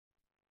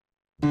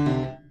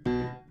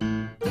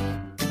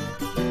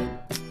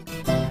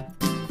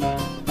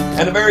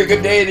And a very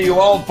good day to you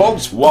all,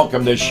 folks.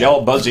 Welcome to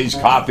Shell Buzzy's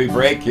Coffee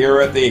Break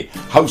here at the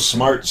House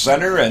Smart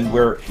Center, and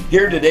we're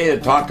here today to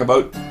talk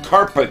about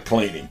carpet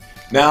cleaning.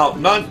 Now,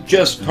 not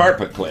just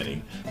carpet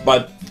cleaning,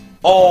 but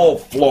all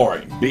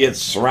flooring, be it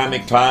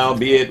ceramic tile,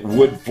 be it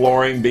wood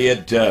flooring, be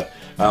it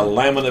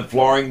laminate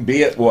flooring,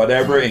 be it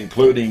whatever,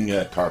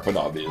 including carpet,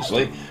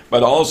 obviously.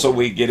 But also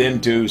we get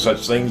into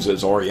such things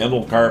as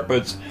oriental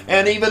carpets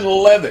and even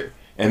leather.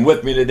 And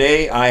with me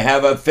today, I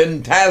have a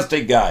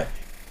fantastic guy.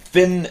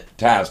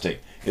 Fintastic.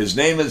 His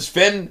name is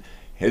Fin.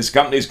 His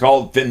company's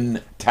called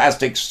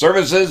Fintastic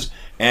Services,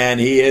 and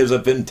he is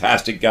a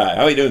fantastic guy.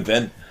 How are you doing,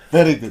 Fin?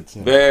 Very good,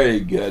 sir. Very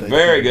good.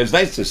 Very good. It's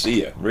nice to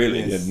see you, really.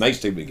 Yes. It's nice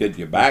to get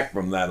you back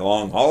from that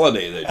long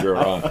holiday that you're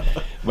on.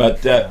 But,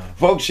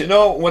 folks, you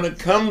know, when it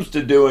comes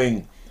to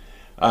doing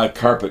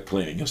carpet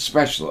cleaning,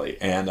 especially,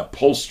 and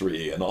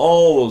upholstery, and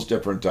all those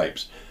different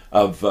types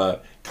of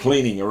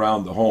cleaning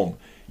around the home,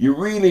 you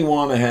really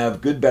want to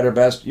have good, better,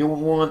 best. You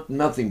want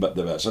nothing but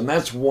the best. And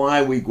that's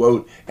why we go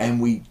out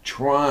and we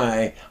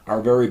try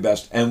our very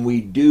best, and we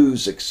do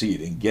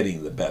succeed in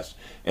getting the best.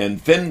 And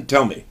Fin,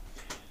 tell me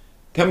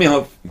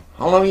how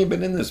long have you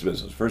been in this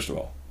business, first of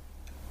all?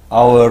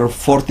 Our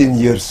 14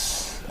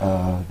 years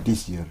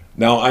this year.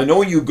 Now, I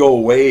know you go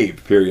away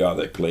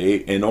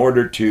periodically in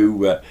order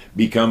to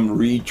become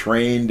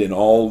retrained in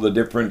all the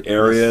different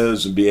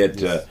areas, be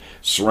it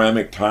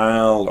ceramic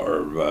tile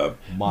or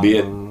be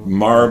it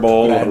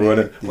marble granite, or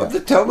whatever. yeah. Well,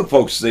 tell the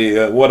folks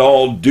what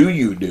all do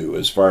you do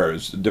as far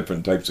as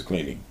different types of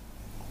cleaning?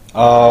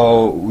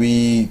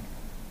 We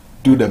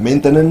do the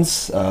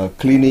maintenance,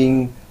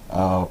 cleaning,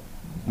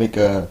 make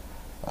a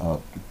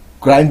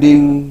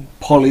grinding,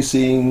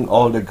 polishing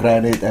all the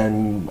granite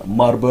and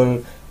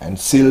marble, and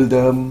seal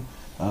them.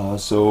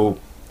 So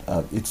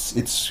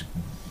it's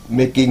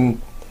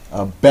making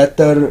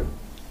better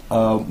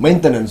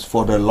maintenance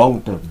for the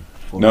long term.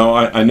 No,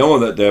 I know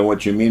that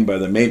what you mean by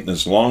the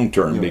maintenance long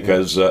term,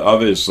 because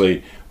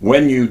obviously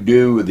when you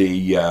do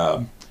the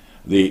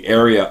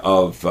area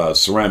of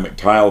ceramic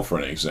tile, for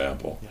an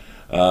example,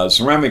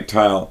 ceramic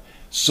tile,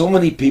 so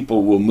many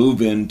people will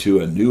move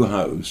into a new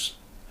house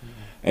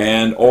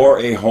and or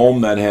a home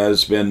that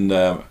has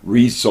been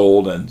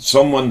resold, and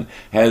someone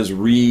has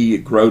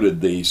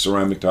regrouted the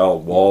ceramic tile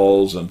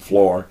walls and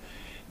floor.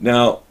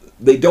 Now,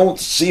 they don't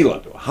seal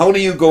it. How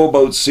do you go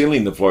about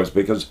sealing the floors?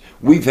 Because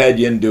we've had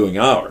you in doing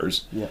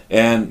ours,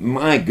 and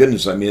my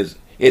goodness, I mean,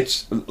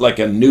 it's like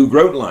a new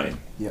grout line.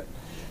 Yeah,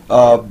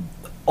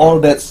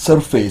 all that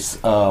surface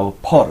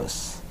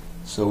porous,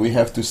 so we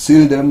have to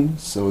seal them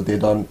so they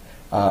don't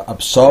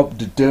absorb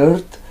the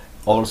dirt,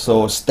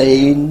 also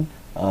stain,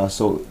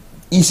 so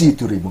easy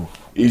to remove.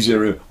 Easy to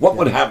remove. What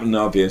would happen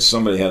now if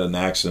somebody had an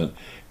accident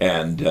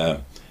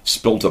and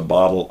spilt a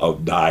bottle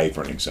of dye,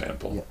 for an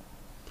example? Yeah.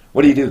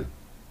 What do you do?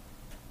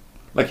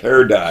 Like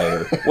hair dye,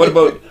 or what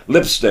about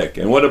lipstick,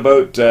 and what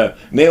about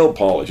nail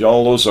polish,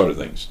 all those sort of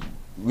things?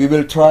 We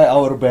will try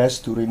our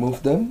best to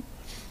remove them,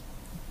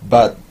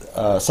 but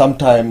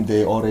sometimes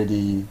they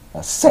already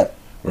set.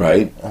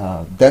 Right.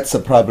 That's a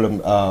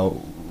problem.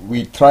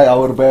 We try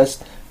our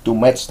best to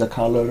match the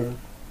color.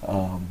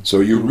 So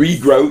you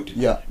regrout,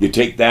 you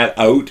take that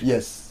out,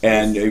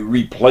 and you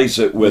replace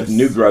it with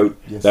new grout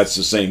that's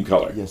the same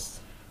color. Yes.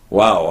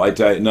 Wow, I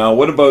tell you. Now,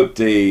 what about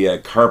the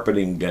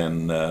carpeting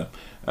and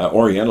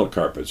oriental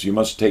carpets? You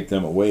must take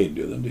them away and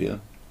do them, do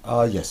you?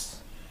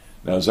 Yes.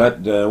 Now, is that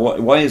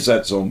why is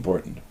that so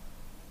important?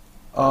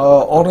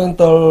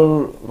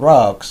 Oriental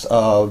rugs,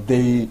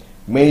 they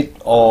made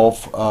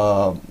of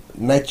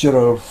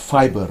natural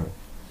fiber,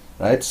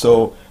 right?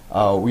 So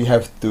we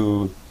have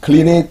to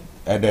clean it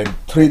and then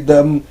treat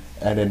them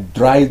and then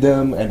dry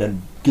them and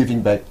then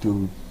giving back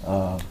to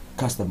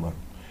customer.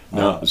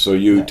 Now, so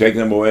you take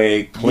them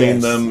away, clean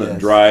them, and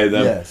dry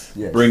them,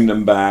 bring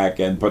them back,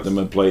 and put them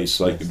in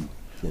place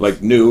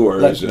like new, or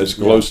like as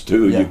close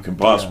to you can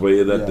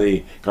possibly, that yeah.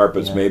 the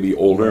carpets may be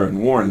older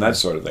and worn, that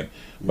sort of thing.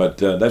 But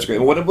that's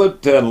great. What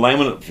about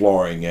laminate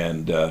flooring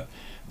and the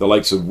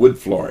likes of wood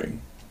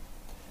flooring?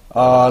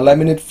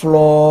 Laminate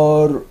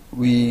floor,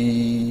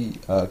 we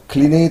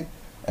clean it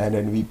and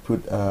then we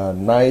put a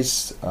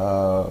nice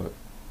like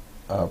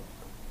a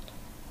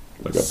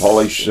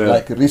polish,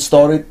 like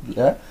restore it,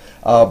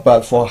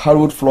 but for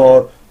hardwood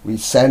floor, we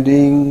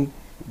sanding,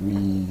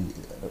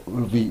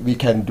 we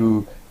can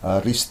do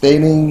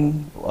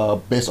restaining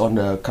based on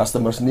the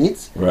customer's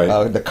needs,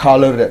 the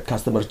color that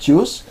customer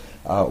choose.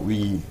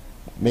 We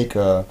make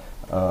a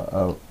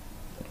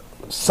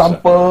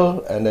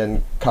sample and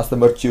then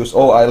customer choose,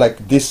 oh, I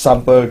like this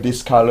sample,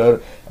 this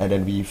color, and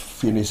then we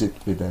finish it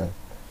with a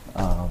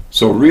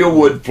so real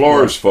wood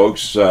floors,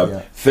 folks.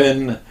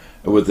 Fin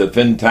with the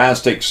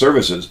Fintastic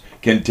Services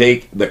can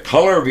take the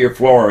color of your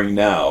flooring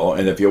now,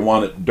 and if you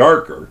want it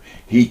darker,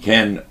 he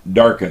can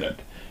darken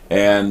it.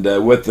 And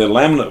with the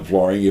laminate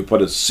flooring, you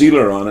put a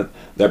sealer on it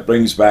that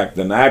brings back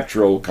the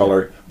natural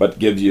color, but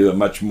gives you a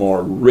much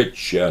more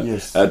rich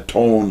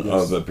tone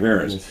of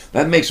appearance.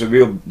 That makes a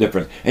real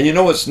difference. And you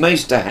know, it's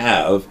nice to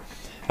have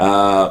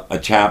a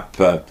chap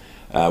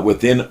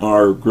within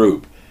our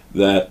group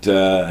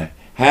that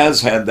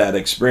has had that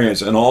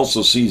experience and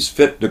also sees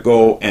fit to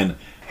go and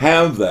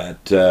have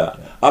that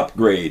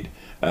upgrade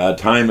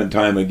time and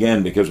time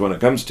again, because when it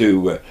comes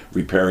to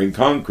repairing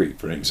concrete,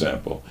 for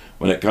example,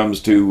 when it comes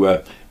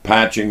to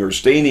patching or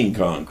staining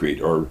concrete,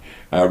 or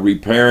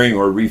repairing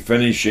or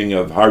refinishing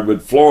of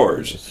hardwood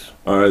floors,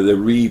 or the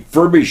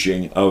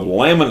refurbishing of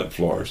laminate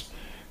floors,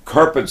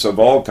 carpets of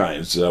all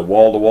kinds,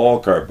 wall-to-wall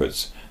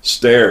carpets,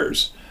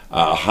 stairs,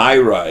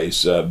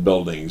 high-rise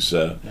buildings,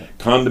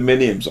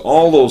 condominiums,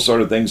 all those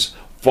sort of things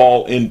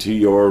fall into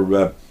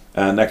your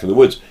neck of the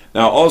woods.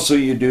 Now, also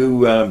you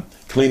do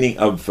cleaning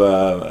of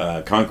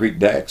concrete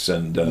decks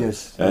and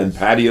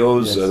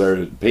patios, that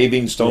are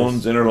paving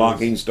stones,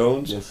 interlocking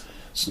stones.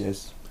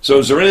 Yes. So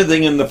is there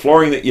anything in the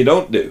flooring that you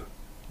don't do?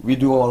 We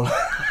do all.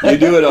 You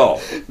do it all.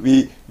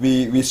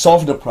 We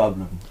solve the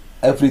problem.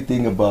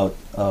 Everything about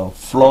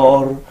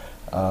floor,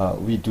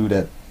 we do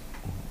that.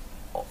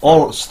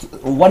 All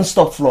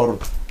one-stop floor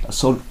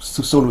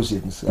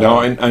solutions. Now,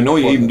 I know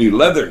you even do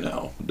leather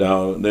now.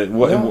 Now,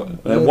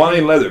 why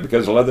leather?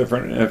 Because of leather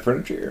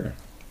furniture?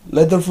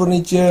 Leather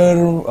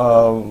furniture,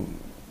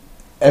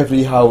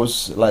 every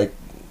house, like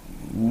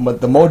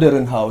the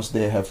modern house,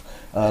 they have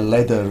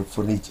leather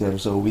furniture,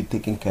 so we're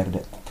taking care of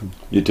that too.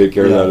 You take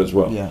care of that as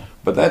well? Yeah.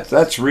 But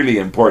that's really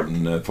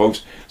important,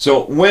 folks.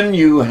 So when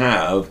you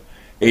have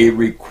a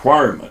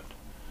requirement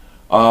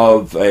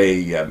of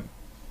a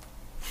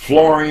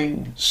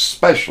flooring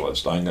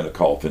specialist, I'm going to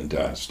call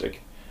Fintastic,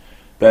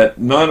 that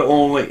not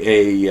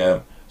only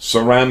a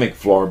ceramic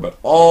floor, but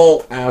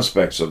all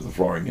aspects of the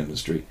flooring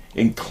industry,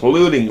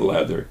 including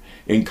leather,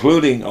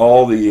 including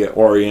all the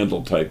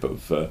oriental type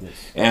of,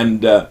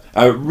 and a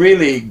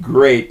really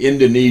great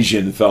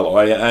Indonesian fellow.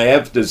 I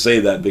have to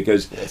say that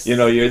because, you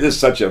know, you're this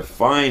such a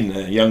fine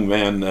young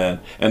man,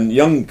 and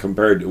young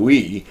compared to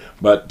we,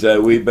 but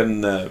we've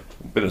been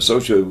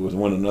associated with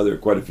one another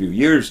quite a few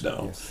years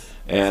now.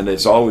 And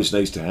it's always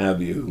nice to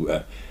have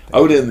you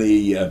out in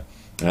the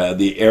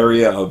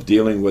area of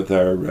dealing with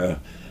our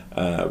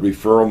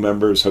referral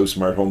members, House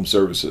Smart Home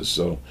Services.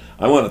 So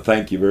I want to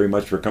thank you very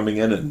much for coming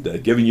in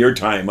and giving your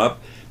time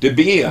up to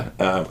be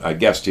a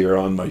guest here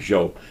on my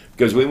show,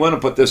 because we want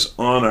to put this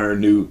on our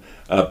new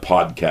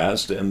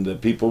podcast, and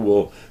people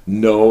will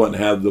know and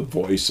have the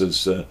voice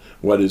as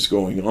what is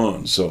going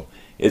on. So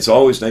it's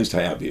always nice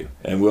to have you.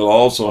 And we'll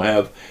also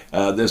have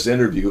this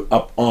interview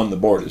up on the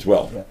board as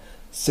well. Yeah.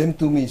 Same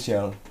to me,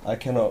 Shell. I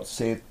cannot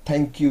say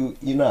thank you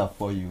enough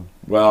for you.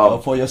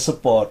 Well, for your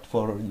support,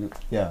 for you.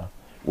 Yeah.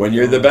 When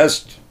you're the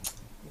best,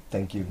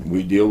 thank you.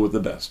 We deal with the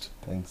best.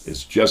 Thanks.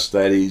 It's just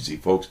that easy,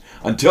 folks.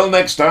 Until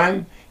next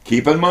time,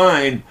 keep in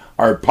mind,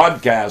 our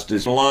podcast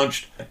is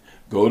launched.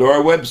 Go to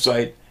our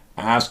website,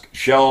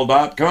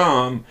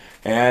 askshell.com,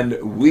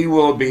 and we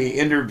will be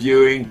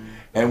interviewing,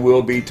 and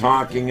we'll be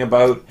talking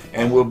about,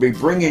 and we'll be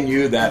bringing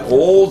you that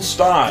old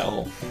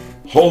style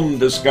home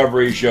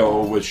discovery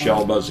show with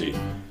Shell Busey.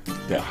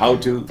 The how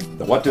to,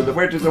 the what to, the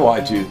where to, the why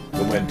to,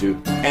 the when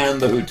to,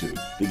 and the who to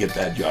get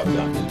that job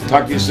done.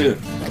 Talk to you soon.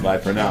 Bye-bye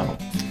for now.